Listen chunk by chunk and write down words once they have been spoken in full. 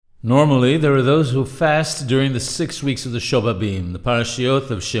Normally, there are those who fast during the 6 weeks of the Shobabim, the parashiot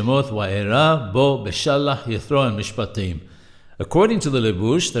of Shemot, Va'era, Bo, Beshalach, Yethro, and Mishpatim. According to the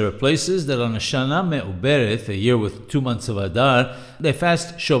Lebush, there are places that on a Shana Me'uberet, a year with 2 months of Adar, they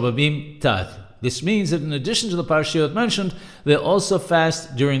fast Shobabim Tath. This means that in addition to the parashiot mentioned, they also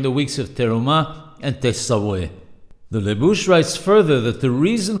fast during the weeks of Terumah and Tesaveh. The Lebush writes further that the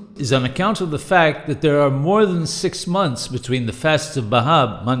reason is on account of the fact that there are more than 6 months between the fasts of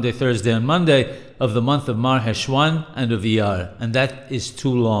Bahab, Monday, Thursday, and Monday, of the month of Mar Heshwan and of Iyar, and that is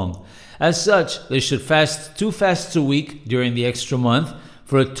too long. As such, they should fast 2 fasts a week during the extra month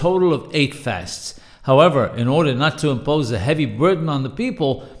for a total of 8 fasts. However, in order not to impose a heavy burden on the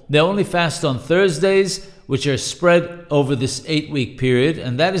people, they only fast on Thursdays, which are spread over this 8-week period,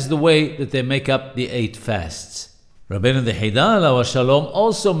 and that is the way that they make up the 8 fasts. Rabbeinu the Heda alav Shalom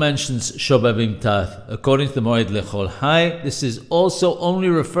also mentions Shobabim Tath. According to the Moed Lechol Hai, this is also only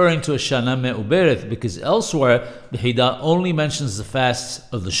referring to a Shana Me'uberet, because elsewhere the Heda only mentions the fasts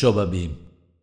of the Shobabim.